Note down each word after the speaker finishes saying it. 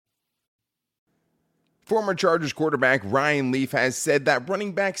Former Chargers quarterback Ryan Leaf has said that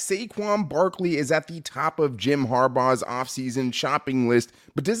running back Saquon Barkley is at the top of Jim Harbaugh's offseason shopping list,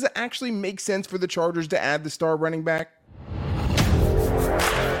 but does it actually make sense for the Chargers to add the star running back?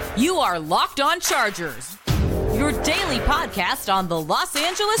 You are Locked On Chargers, your daily podcast on the Los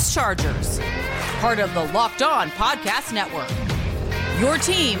Angeles Chargers, part of the Locked On Podcast Network, your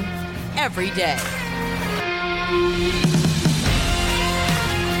team every day.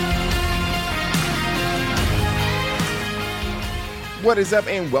 What is up,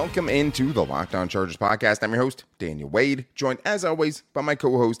 and welcome into the Locked On Chargers podcast. I'm your host, Daniel Wade, joined as always by my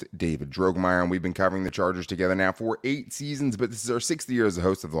co-host, David Drogemeyer, and we've been covering the Chargers together now for 8 seasons, but this is our 6th year as the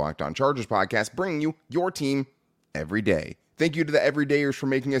host of the Locked On Chargers podcast, bringing you your team every day. Thank you to the everydayers for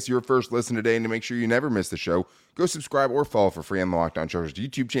making us your first listen today, and to make sure you never miss the show, go subscribe or follow for free on the Locked On Chargers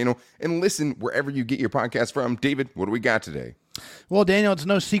YouTube channel, and listen wherever you get your podcast from. David, what do we got today? Well, Daniel, it's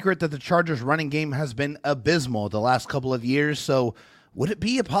no secret that the Chargers running game has been abysmal the last couple of years, so would it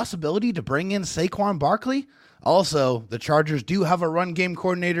be a possibility to bring in Saquon Barkley? Also, the Chargers do have a run game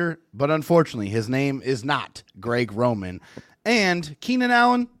coordinator, but unfortunately, his name is not Greg Roman. And Keenan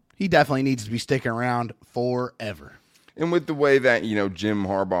Allen, he definitely needs to be sticking around forever. And with the way that, Jim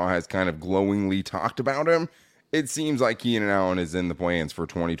Harbaugh has kind of glowingly talked about him, it seems like Keenan Allen is in the plans for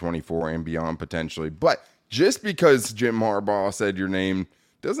 2024 and beyond potentially. But just because Jim Harbaugh said your name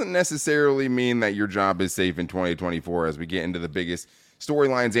doesn't necessarily mean that your job is safe in 2024 as we get into the biggest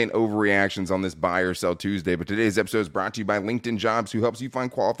storylines and overreactions on this Buy or Sell Tuesday. But today's episode is brought to you by LinkedIn Jobs, who helps you find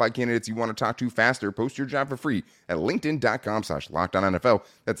qualified candidates you want to talk to faster. Post your job for free at linkedin.com/LockedOnNFL.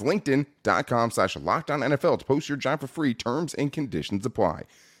 That's linkedin.com/LockedOnNFL to post your job for free. Terms and conditions apply.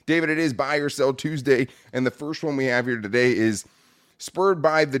 David, it is Buy or Sell Tuesday, and the first one we have here today is spurred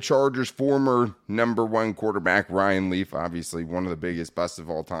by the Chargers' former number one quarterback, Ryan Leaf, obviously one of the biggest busts of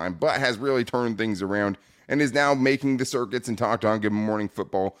all time, but has really turned things around and is now making the circuits and talked on Good Morning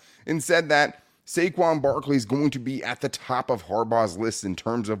Football, and said that Saquon Barkley is going to be at the top of Harbaugh's list in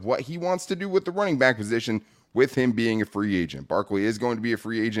terms of what he wants to do with the running back position, with him being a free agent. Barkley is going to be a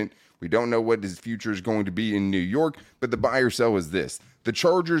free agent. We don't know what his future is going to be in New York, but the buy or sell is this: the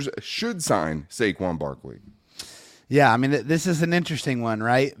Chargers should sign Saquon Barkley. Yeah, I mean, this is an interesting one,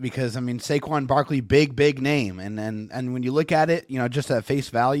 right? Because, Saquon Barkley, big name. And when you look at it, just at face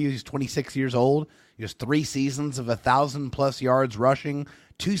value, he's 26 years old. He has 3 seasons of 1,000+ yards rushing,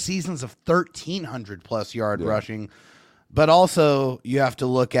 2 seasons of 1,300+ yard rushing. But also, you have to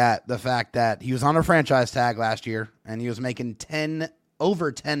look at the fact that he was on a franchise tag last year, and he was making over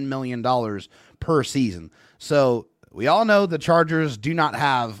 $10 million per season. So we all know the Chargers do not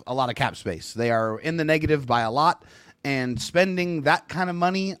have a lot of cap space. They are in the negative by a lot, and spending that kind of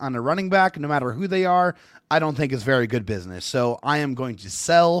money on a running back, no matter who they are, I don't think is very good business. So I am going to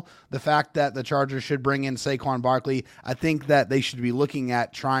sell the fact that the Chargers should bring in Saquon Barkley. I think that they should be looking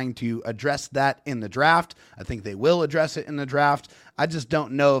at trying to address that in the draft. I think they will address it in the draft. I just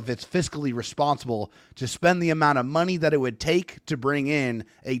don't know if it's fiscally responsible to spend the amount of money that it would take to bring in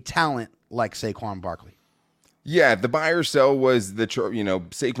a talent like Saquon Barkley. Yeah, the buy or sell was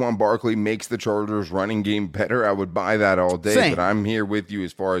Saquon Barkley makes the Chargers running game better. I would buy that all day. Same. But I'm here with you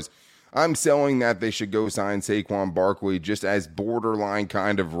as far as I'm selling that they should go sign Saquon Barkley just as borderline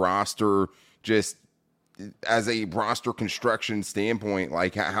kind of roster, just as a roster construction standpoint.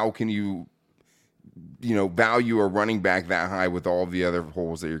 Like, how can you value a running back that high with all the other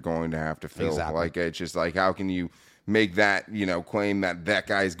holes that you're going to have to fill? Exactly. Like, it's just like, how can you make that, claim that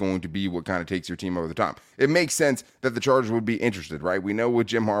guy is going to be what kind of takes your team over the top? It makes sense that the Chargers would be interested, right? We know with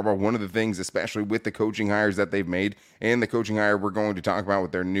Jim Harbaugh, one of the things, especially with the coaching hires that they've made and the coaching hire we're going to talk about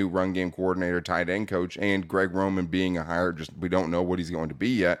with their new run game coordinator, tight end coach, and Greg Roman being a hire, just we don't know what he's going to be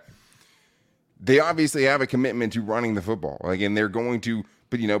yet. They obviously have a commitment to running the football. And they're going to,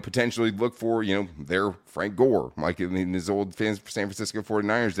 potentially look for, their Frank Gore, like in his old San Francisco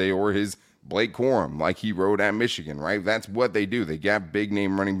 49ers day, or his Blake Corum, like he rode at Michigan, right? That's what they do. They got big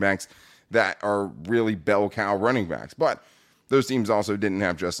name running backs that are really bell cow running backs. But those teams also didn't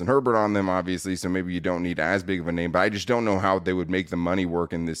have Justin Herbert on them, obviously, so maybe you don't need as big of a name. But I just don't know how they would make the money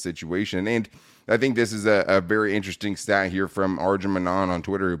work in this situation. And I think this is a very interesting stat here from Arjun Manan on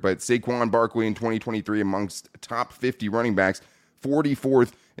Twitter. But Saquon Barkley in 2023 amongst top 50 running backs,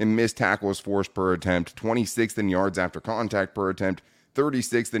 44th in missed tackles forced per attempt, 26th in yards after contact per attempt,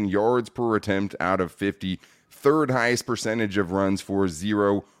 36th in yards per attempt out of 50, third highest percentage of runs for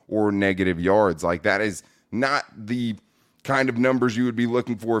 0 or negative yards. Like, that is not the kind of numbers you would be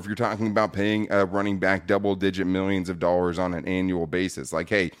looking for if you're talking about paying a running back double-digit millions of dollars on an annual basis. Like,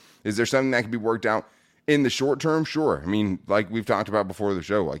 hey, is there something that can be worked out? In the short term, sure. I mean, like we've talked about before the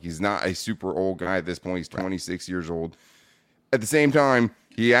show, like he's not a super old guy at this point. He's 26 years old. At the same time,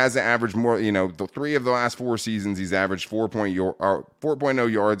 he has averaged more, the 3 of the last 4 seasons, he's averaged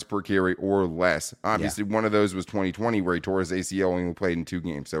 4.0 yards per carry or less. Obviously, one of those was 2020 where he tore his ACL and only played in 2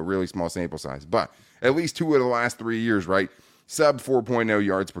 games. So really small sample size. But at least 2 of the last 3 years, right? Sub 4.0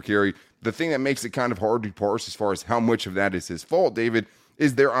 yards per carry. The thing that makes it kind of hard to parse as far as how much of that is his fault, David,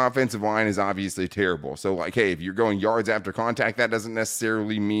 is their offensive line is obviously terrible. So, like, hey, if you're going yards after contact, that doesn't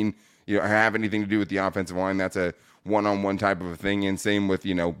necessarily mean, have anything to do with the offensive line. That's a one-on-one type of a thing. And same with,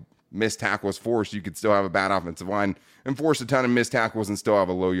 missed tackles forced. You could still have a bad offensive line and force a ton of missed tackles and still have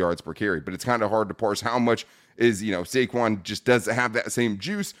a low yards per carry. But it's kind of hard to parse how much is, Saquon just doesn't have that same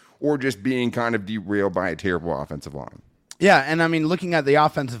juice or just being kind of derailed by a terrible offensive line. Yeah, and I mean, looking at the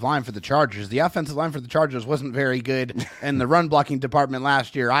offensive line for the Chargers wasn't very good in the run blocking department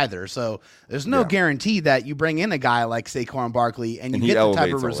last year either. So there's no guarantee that you bring in a guy like Saquon Barkley and you get the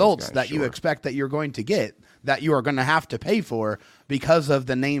type of results that you expect that you're going to get, that you are going to have to pay for because of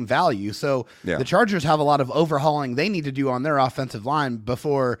the name value. So the Chargers have a lot of overhauling they need to do on their offensive line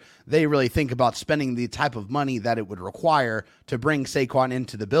before they really think about spending the type of money that it would require to bring Saquon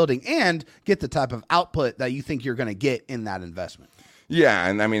into the building and get the type of output that you think you're going to get in that investment. Yeah,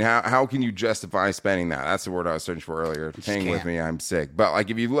 and I mean, how can you justify spending that? That's the word I was searching for earlier. Hang with me, I'm sick. But like,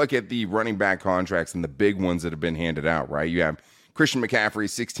 if you look at the running back contracts and the big ones that have been handed out, right? You have Christian McCaffrey,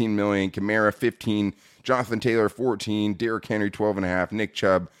 $16 million, Kamara, $15, Jonathan Taylor, $14, Derrick Henry, $12.5, Nick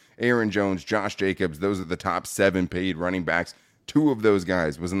Chubb, Aaron Jones, Josh Jacobs. Those are the top 7 paid running backs. 2 of those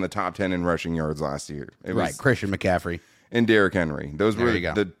guys was in the top 10 in rushing yards last year. Christian McCaffrey and Derrick Henry. Those were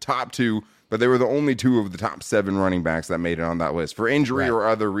the top 2, but they were the only 2 of the top 7 running backs that made it on that list for injury or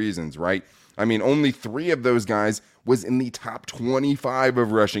other reasons, right? I mean, only 3 of those guys was in the top 25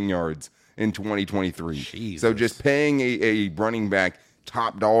 of rushing yards in 2023. Jesus. So just paying a running back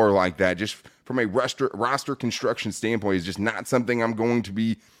top dollar like that, just from a roster construction standpoint, is just not something I'm going to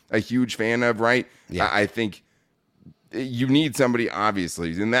be a huge fan of, right? Yeah. I think you need somebody,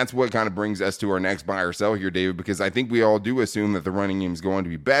 obviously, and that's what kind of brings us to our next buy or sell here, David, because I think we all do assume that the running game is going to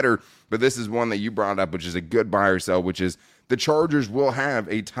be better, but this is one that you brought up, which is a good buy or sell, which is the Chargers will have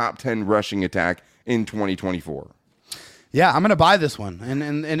a top 10 rushing attack in 2024. Yeah, I'm going to buy this one,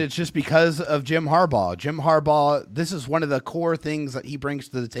 and it's just because of Jim Harbaugh. Jim Harbaugh, this is one of the core things that he brings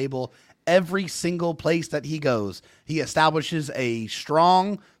to the table. Every single place that he goes, he establishes a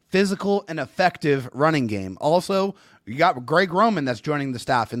strong, physical, and effective running game. Also, you got Greg Roman that's joining the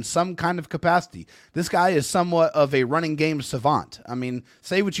staff in some kind of capacity. This guy is somewhat of a running game savant. I mean,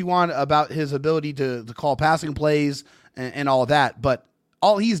 say what you want about his ability to call passing plays and all of that, but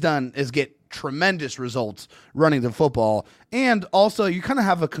all he's done is get tremendous results running the football. And also, you kind of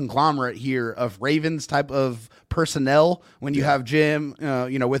have a conglomerate here of Ravens type of personnel when you have Jim,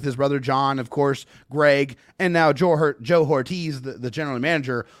 with his brother John, of course, Greg, and now Joe Hortiz, the general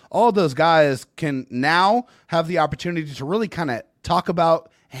manager. All those guys can now have the opportunity to really kind of talk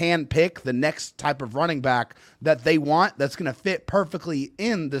about, handpick the next type of running back that they want, that's going to fit perfectly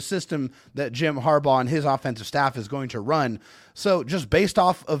in the system that Jim Harbaugh and his offensive staff is going to run. So just based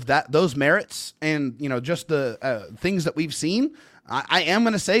off of those merits and, just the things that we've seen, I am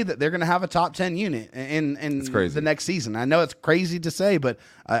going to say that they're going to have a top 10 unit in the next season. I know it's crazy to say, but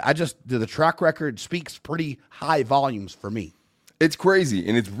the track record speaks pretty high volumes for me. It's crazy,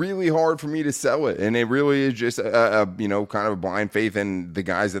 and it's really hard for me to sell it, and it really is just kind of a blind faith in the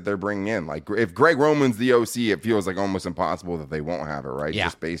guys that they're bringing in. Like, if Greg Roman's the OC, it feels like almost impossible that they won't have it, right? Yeah.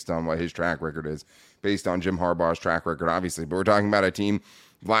 Just based on what his track record is, based on Jim Harbaugh's track record, obviously. But we're talking about a team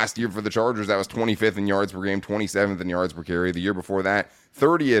last year for the Chargers that was 25th in yards per game, 27th in yards per carry. The year before that,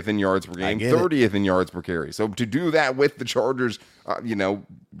 30th in yards per game, 30th in yards per carry. So to do that with the Chargers,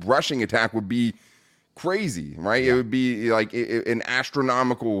 rushing attack would be crazy, right? Yeah. It would be like an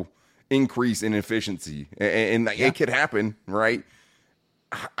astronomical increase in efficiency, and it could happen, right?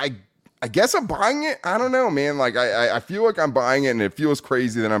 I guess I'm buying it. I don't know, man. Like I feel like I'm buying it, and it feels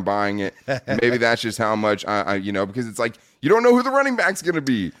crazy that I'm buying it. Maybe that's just how much I because it's like you don't know who the running back's going to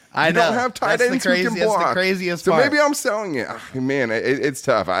be. You don't have tight ends who can block. That's the craziest part. So maybe I'm selling it. Man, it's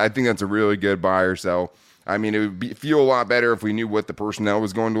tough. I think that's a really good buy or sell. I mean, it would feel a lot better if we knew what the personnel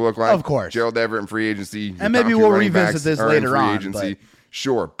was going to look like. Of course. Gerald Everett in free agency. And maybe we'll revisit this later on. Agency.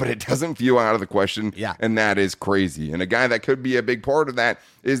 Sure, but it doesn't feel out of the question, and that is crazy. And a guy that could be a big part of that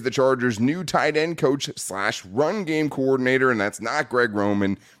is the Chargers' new tight end coach / run game coordinator, and that's not Greg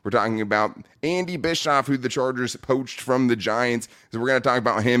Roman. We're talking about Andy Bischoff, who the Chargers poached from the Giants. So we're going to talk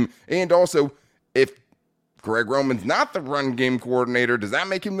about him. And also, if Greg Roman's not the run game coordinator. Does that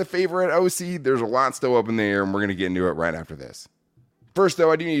make him the favorite OC? There's a lot still up in the air, and we're going to get into it right after this. First,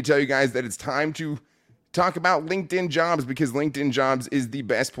 though, I do need to tell you guys that it's time to talk about LinkedIn Jobs, because LinkedIn Jobs is the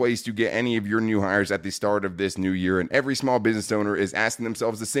best place to get any of your new hires at the start of this new year. And every small business owner is asking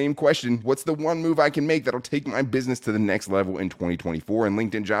themselves the same question: what's the one move I can make that'll take my business to the next level in 2024? And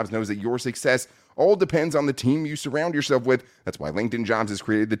LinkedIn Jobs knows that your success all depends on the team you surround yourself with. That's why LinkedIn Jobs has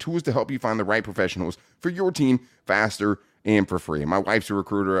created the tools to help you find the right professionals for your team faster and for free. And my wife's a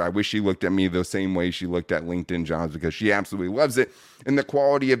recruiter. I wish she looked at me the same way she looked at LinkedIn Jobs, because she absolutely loves it. And the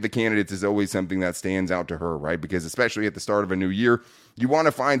quality of the candidates is always something that stands out to her, right? Because especially at the start of a new year, you want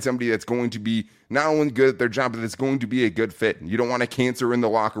to find somebody that's going to be not only good at their job, but that's going to be a good fit. You don't want a cancer in the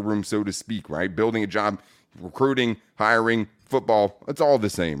locker room, so to speak, right? Building a job, recruiting, hiring, football, it's all the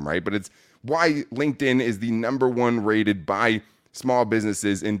same, right? But it's why LinkedIn is the number one rated by small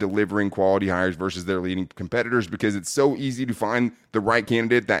businesses in delivering quality hires versus their leading competitors, because it's so easy to find the right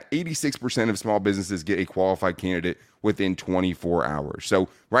candidate that 86% of small businesses get a qualified candidate within 24 hours. So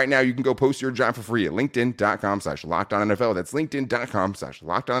right now you can go post your job for free at linkedin.com/LockedOnNFL. That's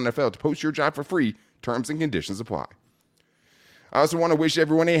linkedin.com/LockedOnNFL to post your job for free. Terms and conditions apply. I also want to wish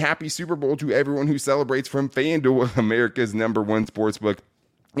everyone a happy Super Bowl to everyone who celebrates from FanDuel, America's #1 sportsbook.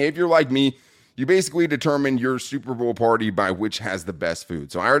 If you're like me, you basically determine your Super Bowl party by which has the best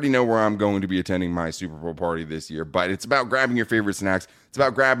food. So I already know where I'm going to be attending my Super Bowl party this year, but it's about grabbing your favorite snacks. It's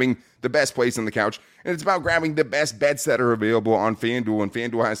about grabbing the best place on the couch, and it's about grabbing the best bets that are available on FanDuel. And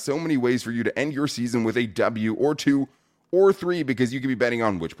FanDuel has so many ways for you to end your season with a W or 2 or 3, because you could be betting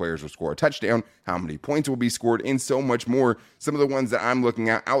on which players will score a touchdown, how many points will be scored, and so much more. Some of the ones that I'm looking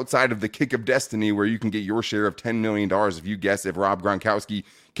at outside of the kick of destiny, where you can get your share of $10 million if you guess if Rob Gronkowski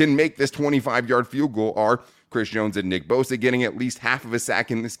can make this 25-yard field goal, are Chris Jones and Nick Bosa getting at least half of a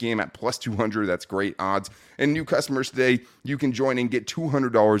sack in this game at plus 200. That's great odds. And new customers today, you can join and get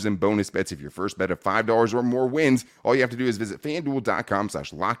 $200 in bonus bets if your first bet of $5 or more wins. All you have to do is visit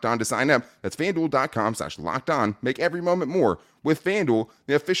FanDuel.com/LockedOn to sign up. That's FanDuel.com/LockedOn. Make every moment more with FanDuel,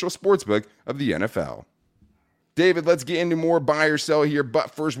 the official sportsbook of the NFL. David, let's get into more buy or sell here.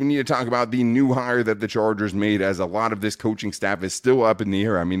 But first, we need to talk about the new hire that the Chargers made, as a lot of this coaching staff is still up in the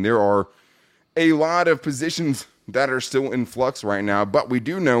air. I mean, there are a lot of positions that are still in flux right now, but we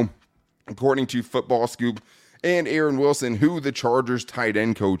do know, according to Football Scoop and Aaron Wilson, who the Chargers tight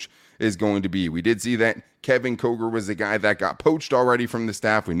end coach is going to be. We did see that Kevin Koger was the guy that got poached already from the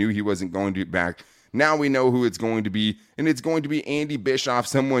staff. We knew he wasn't going to be back. Now we know who it's going to be, and it's going to be Andy Bischoff,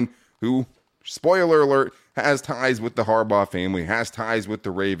 someone who, spoiler alert, has ties with the Harbaugh family, has ties with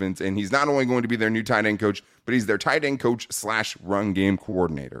the Ravens, and he's not only going to be their new tight end coach, but he's their tight end coach / run game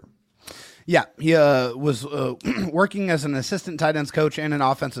coordinator. Yeah, he was working as an assistant tight ends coach and an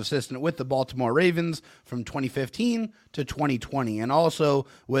offensive assistant with the Baltimore Ravens from 2015 to 2020, and also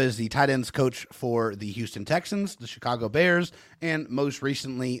was the tight ends coach for the Houston Texans, the Chicago Bears, and most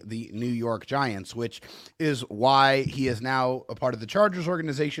recently the New York Giants, which is why he is now a part of the Chargers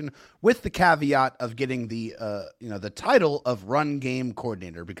organization, with the caveat of getting the the title of run game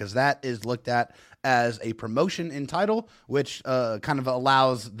coordinator, because that is looked at as a promotion in title, which kind of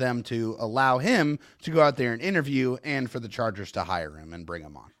allows them to allow him to go out there and interview, and for the Chargers to hire him and bring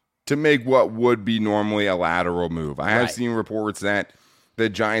him on. To make what would be normally a lateral move. I have seen reports that the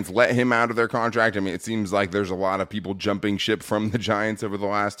Giants let him out of their contract. I mean, it seems like there's a lot of people jumping ship from the Giants over the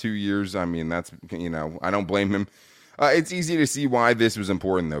last 2 years. I mean, that's, I don't blame him. It's easy to see why this was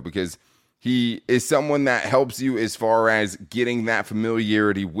important, though, because he is someone that helps you as far as getting that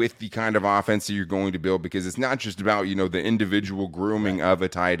familiarity with the kind of offense that you're going to build, because it's not just about, the individual grooming of a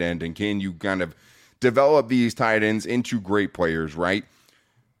tight end, and can you kind of develop these tight ends into great players, right?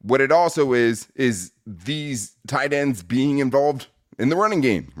 What it also is these tight ends being involved in the running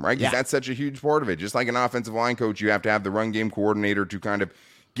game, right? Because that's such a huge part of it. Just like an offensive line coach, you have to have the run game coordinator to kind of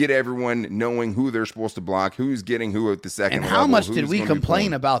get everyone knowing who they're supposed to block, who's getting who at the second level. And how much did we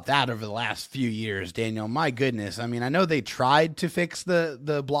complain about that over the last few years, Daniel? My goodness. I mean, I know they tried to fix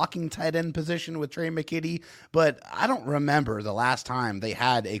the blocking tight end position with Trey McKitty, but I don't remember the last time they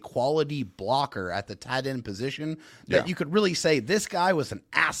had a quality blocker at the tight end position that you could really say this guy was an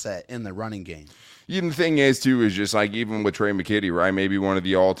asset in the running game. Even the thing is, too, is just like even with Trey McKitty, right? Maybe one of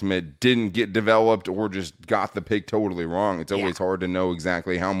the ultimate didn't get developed or just got the pick totally wrong. It's always hard to know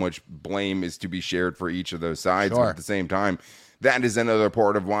exactly how much blame is to be shared for each of those sides. But at the same time, that is another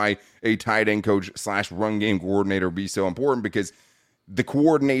part of why a tight end coach / run game coordinator would be so important, because the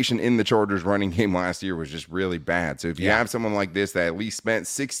coordination in the Chargers running game last year was just really bad. So if you have someone like this that at least spent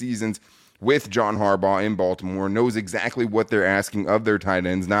 6 seasons with John Harbaugh in Baltimore, knows exactly what they're asking of their tight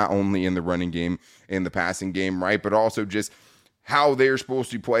ends, not only in the running game, in the passing game, right, but also just how they're supposed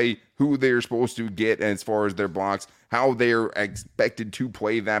to play, who they're supposed to get as far as their blocks, how they're expected to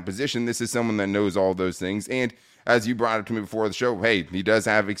play that position. This is someone that knows all those things. And as you brought up to me before the show, hey, he does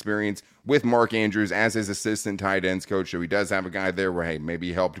have experience with Mark Andrews as his assistant tight ends coach. So he does have a guy there where, hey, maybe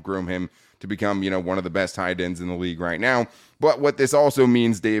he helped groom him to become, one of the best tight ends in the league right now. But what this also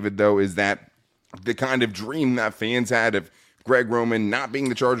means, David, though, is that the kind of dream that fans had of Greg Roman not being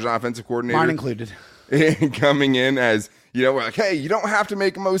the Chargers offensive coordinator. Mine included. Coming in as, like, hey, you don't have to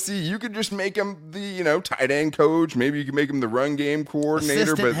make him OC. You could just make him the, tight end coach. Maybe you can make him the run game coordinator.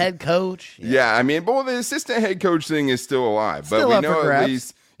 Assistant head coach. Yeah, I mean, but the assistant head coach thing is still alive. Still but we know at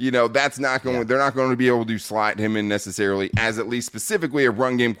least, that's not going, they're not going to be able to slot him in necessarily as at least specifically a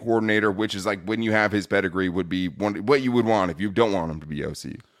run game coordinator, which is like when you have his pedigree would be what you would want if you don't want him to be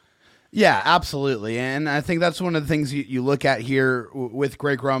OC. Yeah, absolutely. And I think that's one of the things you look at here with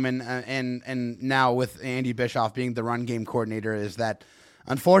Greg Roman and now with Andy Bischoff being the run game coordinator is that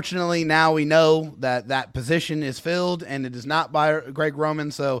unfortunately now we know that position is filled and it is not by Greg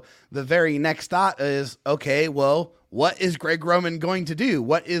Roman. So the very next thought is, okay, well, what is Greg Roman going to do?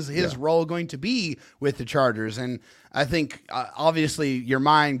 What is his role going to be with the Chargers? And I think obviously your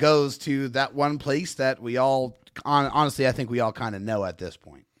mind goes to that one place that we all, honestly, I think we all kind of know at this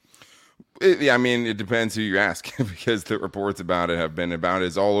point. It depends who you ask because the reports about it have been about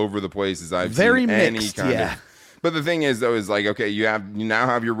as all over the place as I've seen mixed, any kind of. But the thing is, though, is like, okay, you now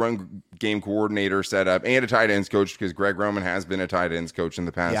have your run game coordinator set up and a tight ends coach because Greg Roman has been a tight ends coach in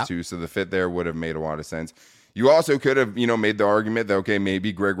the past too, so the fit there would have made a lot of sense. You also could have, made the argument that, okay,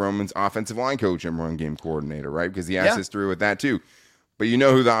 maybe Greg Roman's offensive line coach and run game coordinator, right? Because he has history with that too. But you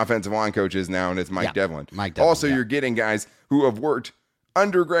know who the offensive line coach is now, and it's Mike Devlin. Also, you're getting guys who have worked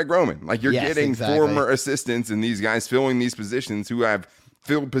under Greg Roman. Like you're getting former assistants and these guys filling these positions who have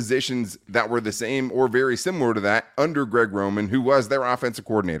filled positions that were the same or very similar to that under Greg Roman, who was their offensive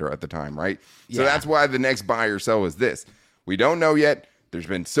coordinator at the time, right? So that's why the next buy or sell is this. We don't know yet. There's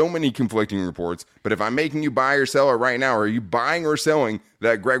been so many conflicting reports, but if I'm making you buy or sell it right now, are you buying or selling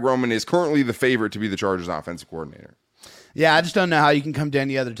that Greg Roman is currently the favorite to be the Chargers offensive coordinator? Yeah, I just don't know how you can come to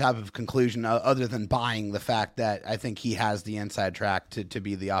any other type of conclusion other than buying the fact that I think he has the inside track to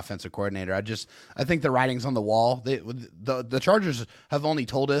be the offensive coordinator. I think the writing's on the wall. The Chargers have only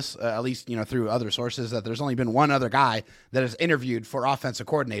told us, at least through other sources, that there's only been one other guy that has interviewed for offensive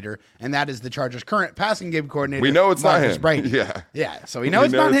coordinator, and that is the Chargers' current passing game coordinator. We know it's Marcus not him. Brady. Yeah, so we know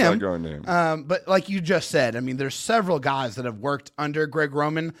it's not him. Not going to him. But like you just said, I mean, there's several guys that have worked under Greg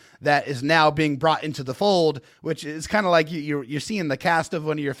Roman that is now being brought into the fold, which is kind of like you're seeing the cast of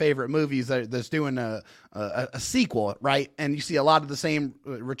one of your favorite movies that's doing a sequel, right? And you see a lot of the same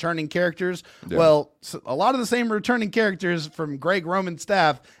returning characters. Yeah. Well, a lot of the same returning characters from Greg Roman's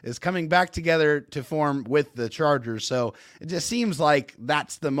staff is coming back together to form with the Chargers. So it just seems like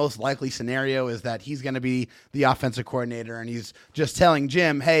that's the most likely scenario, is that he's going to be the offensive coordinator and he's just telling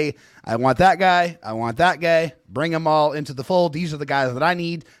Jim, hey, I want that guy. I want that guy. Bring them all into the fold. These are the guys that I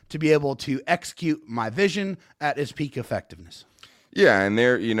need to be able to execute my vision at its peak effectiveness. Yeah, and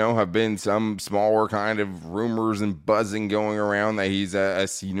there, have been some smaller kind of rumors and buzzing going around that he's a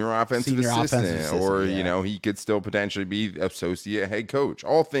senior offensive assistant, or, he could still potentially be associate head coach.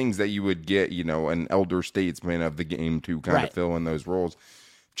 All things that you would get, an elder statesman of the game to kind of fill in those roles.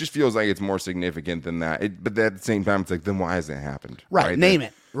 Just feels like it's more significant than that. But at the same time, it's like, then why hasn't it happened? Right, name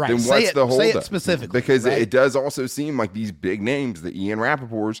it. Right. Then what's the holdup? Say it specifically. Because it does also seem like these big names, the Ian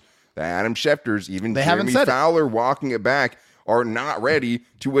Rappaports, the Adam Schefters, even Jeremy Fowler walking it back, are not ready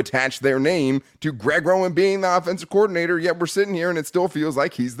to attach their name to Greg Roman being the offensive coordinator, yet we're sitting here and it still feels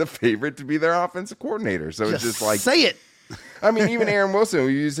like he's the favorite to be their offensive coordinator. So it's just like... say it. I mean, even Aaron Wilson, who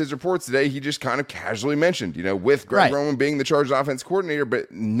used his reports today, he just kind of casually mentioned, with Greg Roman being the Chargers offense coordinator,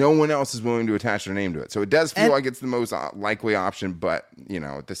 but no one else is willing to attach their name to it. So it does feel like it's the most likely option, but,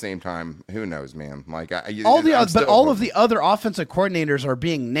 at the same time, who knows, man? Like all of the other offensive coordinators are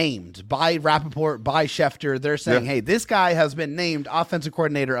being named by Rappaport, by Schefter. They're saying, hey, this guy has been named offensive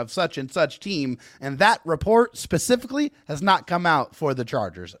coordinator of such and such team, and that report specifically has not come out for the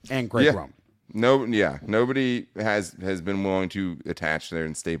Chargers and Greg Roman. Nobody has been willing to attach their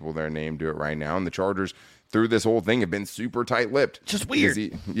and staple their name to it right now, and the Chargers through this whole thing have been super tight-lipped. Just weird.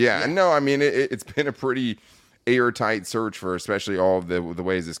 No, I mean it's been a pretty airtight search for especially all of the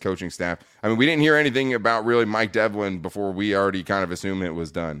ways this coaching staff. I mean, we didn't hear anything about really Mike Devlin before we already kind of assumed it was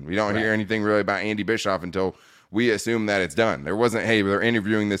done. We don't hear anything really about Andy Bischoff until we assume that it's done. There wasn't, hey, they're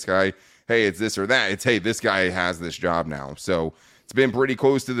interviewing this guy. Hey, it's this or that. It's, hey, this guy has this job now. So it's been pretty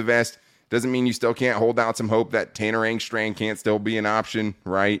close to the vest. Doesn't mean you still can't hold out some hope that Tanner Engstrand can't still be an option,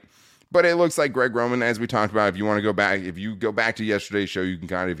 right? But it looks like Greg Roman, as we talked about, if you go back to yesterday's show, you can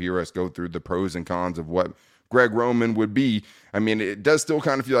kind of hear us go through the pros and cons of what Greg Roman would be. I mean, it does still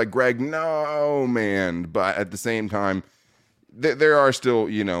kind of feel like Greg, no, man. But at the same time, there are still,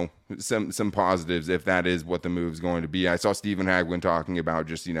 some positives if that is what the move's going to be. I saw Stephen Hagwin talking about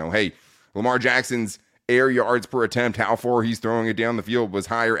just, hey, Lamar Jackson's air yards per attempt, how far he's throwing it down the field was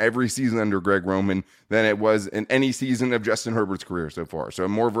higher every season under Greg Roman than it was in any season of Justin Herbert's career so far. So a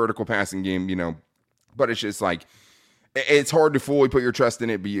more vertical passing game, but it's just like, it's hard to fully put your trust in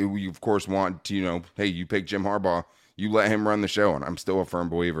it, but you of course want to, hey, you pick Jim Harbaugh, you let him run the show, and I'm still a firm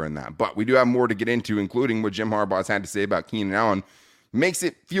believer in that. But we do have more to get into, including what Jim Harbaugh's had to say about Keenan Allen. Makes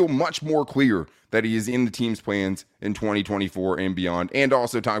it feel much more clear that he is in the team's plans in 2024 and beyond, and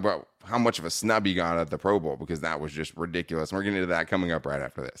also talk about how much of a snub he got at the Pro Bowl, because that was just ridiculous. We're getting into that coming up right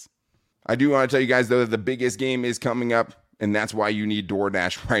after this. I do want to tell you guys, though, that the biggest game is coming up, and that's why you need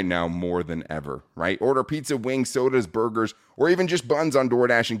DoorDash right now more than ever, right? Order pizza, wings, sodas, burgers, or even just buns on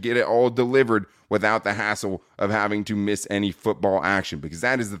DoorDash and get it all delivered without the hassle of having to miss any football action, because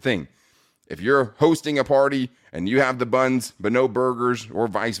that is the thing. If you're hosting a party and you have the buns but no burgers, or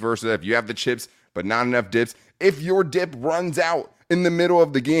vice versa, if you have the chips but not enough dips, if your dip runs out in the middle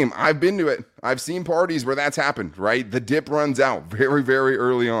of the game, I've been to it. I've seen parties where that's happened, right? The dip runs out very, very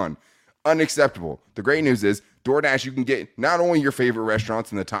early on. Unacceptable. The great news is DoorDash, you can get not only your favorite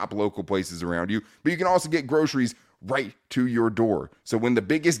restaurants and the top local places around you, but you can also get groceries right to your door. So when the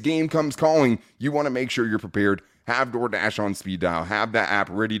biggest game comes calling, you want to make sure you're prepared. Have DoorDash on speed dial. Have that app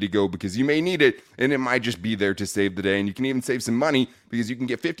ready to go, because you may need it, and it might just be there to save the day. And you can even save some money, because you can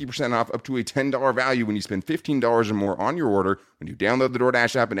get 50% off up to a $10 value when you spend $15 or more on your order when you download the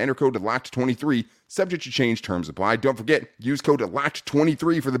DoorDash app and enter code LOCKED23. Subject to change, terms apply. Don't forget, use code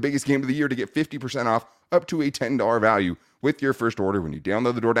LOCKED23 for the biggest game of the year to get 50% off up to a $10 value with your first order when you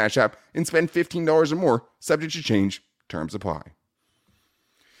download the DoorDash app and spend $15 or more. Subject to change, terms apply.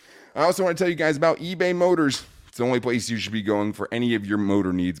 I also want to tell you guys about eBay Motors. It's the only place you should be going for any of your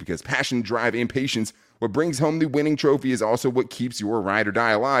motor needs, because passion, drive, and patience, what brings home the winning trophy, is also what keeps your ride or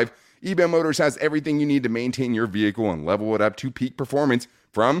die alive. eBay Motors has everything you need to maintain your vehicle and level it up to peak performance,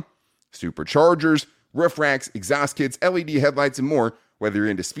 from superchargers, roof racks, exhaust kits, LED headlights, and more. Whether you're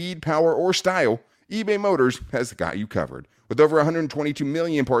into speed, power, or style, eBay Motors has got you covered. With over 122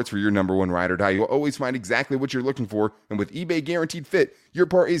 million parts for your number one ride or die, you'll always find exactly what you're looking for. And with eBay Guaranteed Fit, your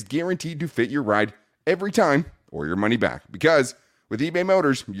part is guaranteed to fit your ride every time, or your money back. Because with eBay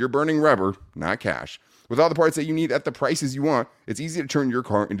Motors, you're burning rubber, not cash. With all the parts that you need at the prices you want, it's easy to turn your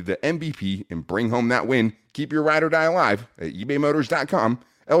car into the MVP and bring home that win. Keep your ride or die alive at ebaymotors.com.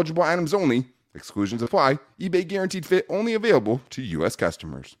 Eligible items only. Exclusions apply. eBay Guaranteed Fit only available to U.S.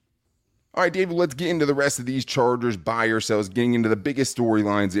 customers. All right, David, let's get into the rest of these Chargers buy or sells, getting into the biggest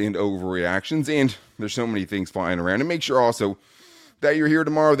storylines and overreactions. And there's so many things flying around. And make sure also that you're here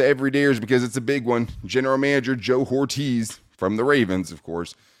tomorrow, the Everydayers, because it's a big one. General Manager Joe Ortiz, from the Ravens, of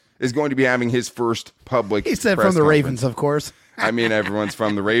course, is going to be having his first public He said press from the conference. Ravens, of course. I mean, everyone's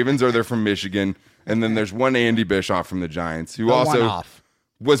from the Ravens, or they're from Michigan. And then there's one Andy Bischoff from the Giants, who also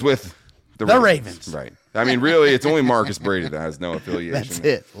was with the Ravens. Right. I mean, really, it's only Marcus Brady that has no affiliation. That's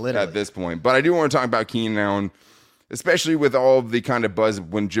it, literally. At this point. But I do want to talk about Keenan Allen, especially with all of the kind of buzz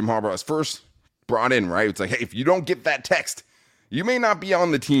when Jim Harbaugh was first brought in, right? It's like, hey, if you don't get that text, you may not be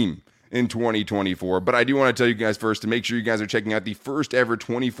on the team in 2024. But I do want to tell you guys first to make sure you guys are checking out the first ever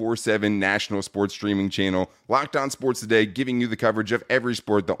 24/7 national sports streaming channel, Locked On Sports Today, giving you the coverage of every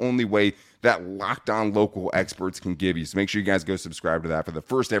sport the only way that Locked On local experts can give you. So make sure you guys go subscribe to that for the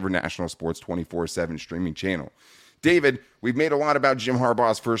first ever national sports 24/7 streaming channel. David, we've made a lot about Jim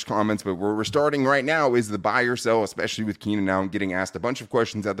Harbaugh's first comments, but where we're starting right now is the buy or sell, especially with Keenan Allen getting asked a bunch of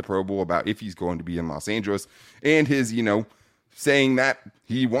questions at the Pro Bowl about if he's going to be in Los Angeles, and his, saying that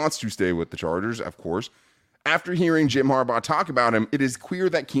he wants to stay with the Chargers, of course. After hearing Jim Harbaugh talk about him, it is clear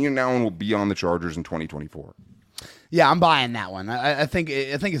that Keenan Allen will be on the Chargers in 2024. Yeah, I'm buying that one. I think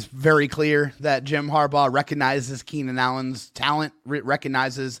it's very clear that Jim Harbaugh recognizes Keenan Allen's talent,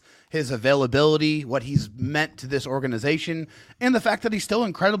 recognizes his availability, what he's meant to this organization, and the fact that he's still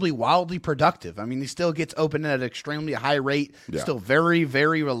incredibly wildly productive. I mean, he still gets open at an extremely high rate, still very,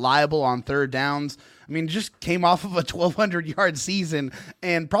 very reliable on third downs. I mean, just came off of a 1,200-yard season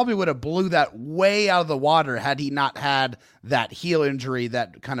and probably would have blew that way out of the water had he not had that heel injury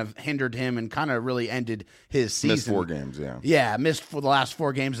that kind of hindered him and kind of really ended his season. Missed 4 games, yeah. Yeah, missed for the last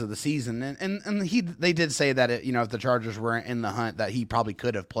 4 games of the season. And they did say that, if the Chargers weren't in the hunt, that he probably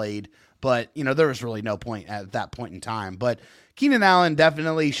could have played but, there was really no point at that point in time. But Keenan Allen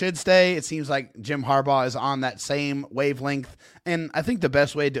definitely should stay. It seems like Jim Harbaugh is on that same wavelength, and I think the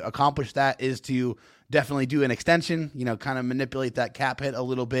best way to accomplish that is to definitely do an extension, kind of manipulate that cap hit a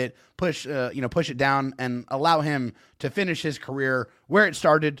little bit, push it down, and allow him to finish his career where it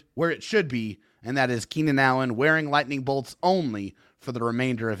started, where it should be, and that is Keenan Allen wearing lightning bolts only for the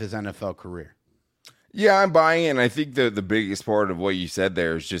remainder of his NFL career. Yeah, I'm buying it, and I think the biggest part of what you said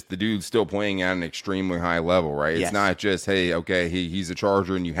there is just the dude's still playing at an extremely high level, right? Yes. It's not just, hey, okay, he's a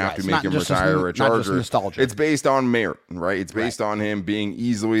Charger and you have to It's make not him just retire a Charger. Not just nostalgia. It's based on merit, right? It's based on him being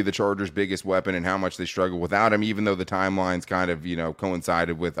easily the Chargers' biggest weapon and how much they struggle without him, even though the timelines kind of,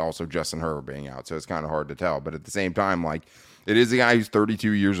 coincided with also Justin Herbert being out, so it's kind of hard to tell. But at the same time, it is a guy who's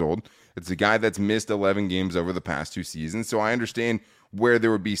 32 years old. It's a guy that's missed 11 games over the past 2 seasons, so I understand where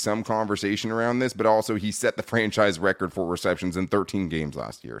there would be some conversation around this, but also he set the franchise record for receptions in 13 games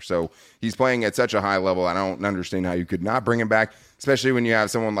last year. So he's playing at such a high level. I don't understand how you could not bring him back, especially when you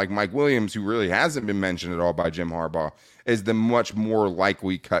have someone like Mike Williams, who really hasn't been mentioned at all by Jim Harbaugh, as the much more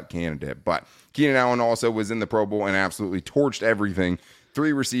likely cut candidate. But Keenan Allen also was in the Pro Bowl and absolutely torched everything.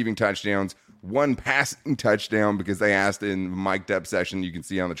 3 receiving touchdowns, 1 passing touchdown, because they asked in Mike Depp session, you can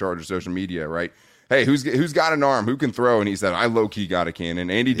see on the Chargers social media, right? Hey, who's got an arm? Who can throw? And he said, I low-key got a cannon.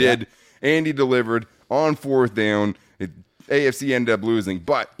 And he did. And he delivered on 4th down. AFC ended up losing.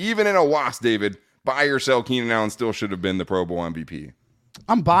 But even in a loss, David, buy or sell, Keenan Allen still should have been the Pro Bowl MVP.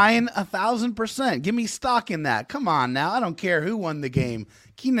 I'm buying 1,000%. Give me stock in that. Come on now. I don't care who won the game.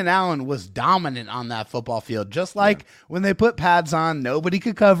 Keenan Allen was dominant on that football field. Just like when they put pads on, nobody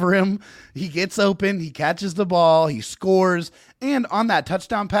could cover him. He gets open. He catches the ball. He scores. And on that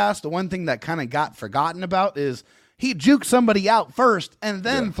touchdown pass, the one thing that kind of got forgotten about is he juked somebody out first and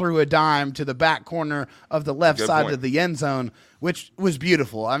then threw a dime to the back corner of the left side of the end zone, which was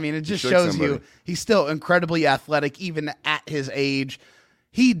beautiful. I mean, it just shows you he's still incredibly athletic, even at his age.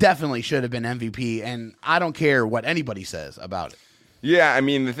 He definitely should have been MVP, and I don't care what anybody says about it. Yeah, I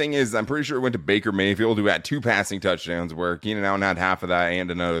mean, the thing is, I'm pretty sure it went to Baker Mayfield, who had 2 passing touchdowns, where Keenan Allen had half of that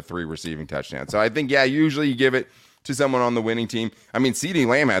and another 3 receiving touchdowns. So I think, usually you give it to someone on the winning team. I mean, CeeDee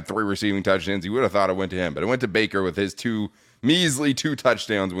Lamb had 3 receiving touchdowns. You would have thought it went to him, but it went to Baker with his measly 2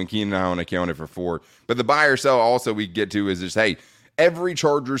 touchdowns when Keenan Allen accounted for 4. But the buy or sell also we get to is just, hey, every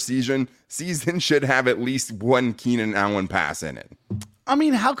Charger season should have at least 1 Keenan Allen pass in it. I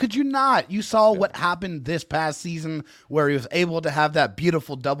mean, how could you not? You saw what happened this past season where he was able to have that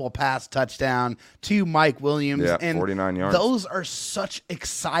beautiful double pass touchdown to Mike Williams. Yeah, and 49 yards. Those are such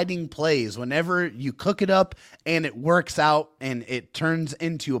exciting plays whenever you cook it up and it works out and it turns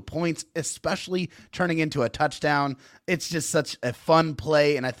into a points, especially turning into a touchdown. It's just such a fun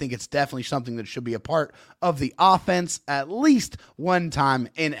play, and I think it's definitely something that should be a part of the offense at least one time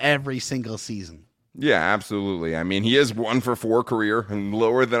in every single season. Yeah, absolutely. I mean, he is 1 for 4 career and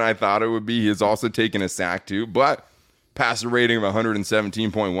lower than I thought it would be. He has also taken a sack too, but passer rating of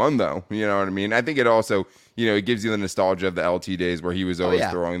 117.1 though. You know what I mean? I think it also, it gives you the nostalgia of the LT days where he was always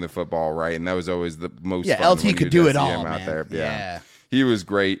throwing the football, right? And that was always the most fun. LT could do it all, man. Out there. Yeah. He was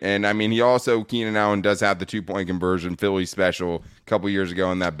great. And I mean, Keenan Allen does have the 2-point conversion, Philly special a couple years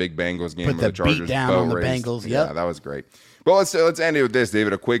ago in that big Bengals game. Put the Chargers beat down on the Bengals. Yeah, that was great. Well, let's end it with this,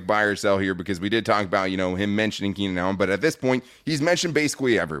 David. A quick buy or sell here, because we did talk about him mentioning Keenan Allen, but at this point he's mentioned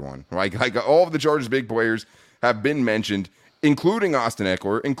basically everyone. Like all of the Chargers' big players have been mentioned, including Austin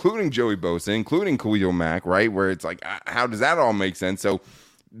Eckler, including Joey Bosa, including Khalil Mack. Right, where it's like, how does that all make sense? So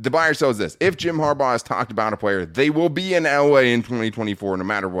the buy or sell is this: if Jim Harbaugh has talked about a player, they will be in LA in 2024, no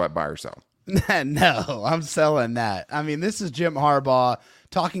matter what. Buy or sell? No, I'm selling that. I mean, this is Jim Harbaugh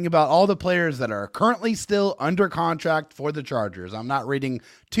talking about all the players that are currently still under contract for the Chargers. I'm not reading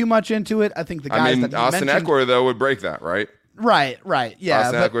too much into it. I think the guys that Austin Eckler, though, would break that, right? Right. Yeah.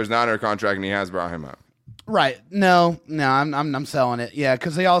 Austin Eckler's not under contract, and he has brought him up. Right. No, I'm selling it. Yeah,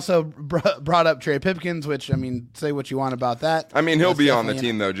 because they also brought up Trey Pipkins, which, I mean, say what you want about that. I mean, he'll be on the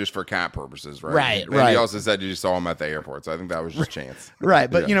team, though, just for cap purposes, right? Right. He also said you just saw him at the airport, so I think that was just chance. Right.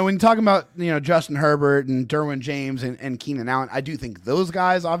 But, when you're talking about, Justin Herbert and Derwin James and Keenan Allen, I do think those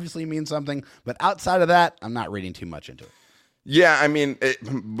guys obviously mean something. But outside of that, I'm not reading too much into it. Yeah, I mean,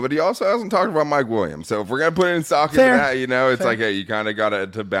 but he also hasn't talked about Mike Williams. So if we're going to put in stock into that, it's like, hey, you kind of got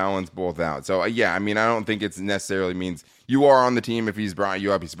to balance both out. So, I mean, I don't think it necessarily means you are on the team if he's brought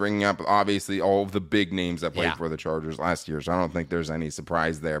you up. He's bringing up, obviously, all of the big names that played for the Chargers last year. So I don't think there's any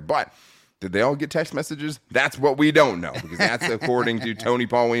surprise there. But did they all get text messages? That's what we don't know, because that's according to Tony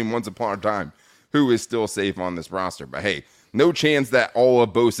Pauline once upon a time, who is still safe on this roster. But, hey, no chance that all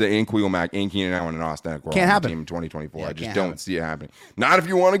of Bosa and Khalil Mack and Keenan Allen and Austin Eckler Can't on happen. the team in 2024. Yeah, I just don't see it happening. Not if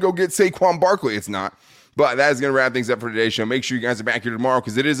you want to go get Saquon Barkley. It's not. But that is going to wrap things up for today's show. Make sure you guys are back here tomorrow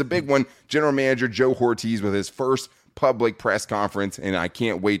because it is a big one. General Manager Joe Ortiz with his first public press conference, and I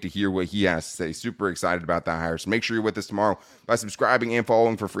can't wait to hear what he has to say. Super excited about that hire. So make sure you're with us tomorrow by subscribing and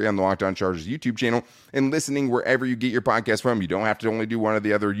following for free on the Locked On Chargers YouTube channel and listening wherever you get your podcast from. You don't have to only do one or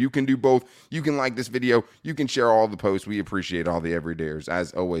the other. You can do both. You can like this video. You can share all the posts. We appreciate all the everydayers,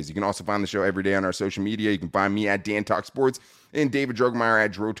 as always. You can also find the show every day on our social media. You can find me at Dan Talk Sports and David Drogemeyer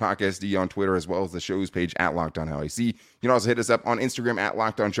at DroTalkSD on Twitter, as well as the show's page at Locked On LAC. You can also hit us up on Instagram at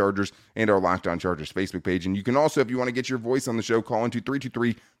Locked On Chargers and our Locked On Chargers Facebook page. And you can also, if you want to get your voice on the show, call into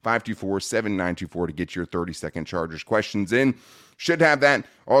 323-524-7924 to get your 30-second Chargers questions in. Should have that.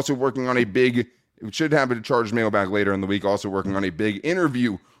 Also working on should have a Chargers mailbag later in the week. Also working on a big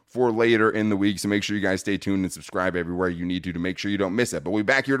interview for later in the week. So make sure you guys stay tuned and subscribe everywhere you need to make sure you don't miss it. But we'll be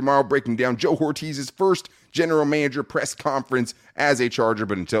back here tomorrow breaking down Joe Ortiz's first general manager press conference as a Charger.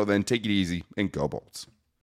 But until then, take it easy and go Bolts.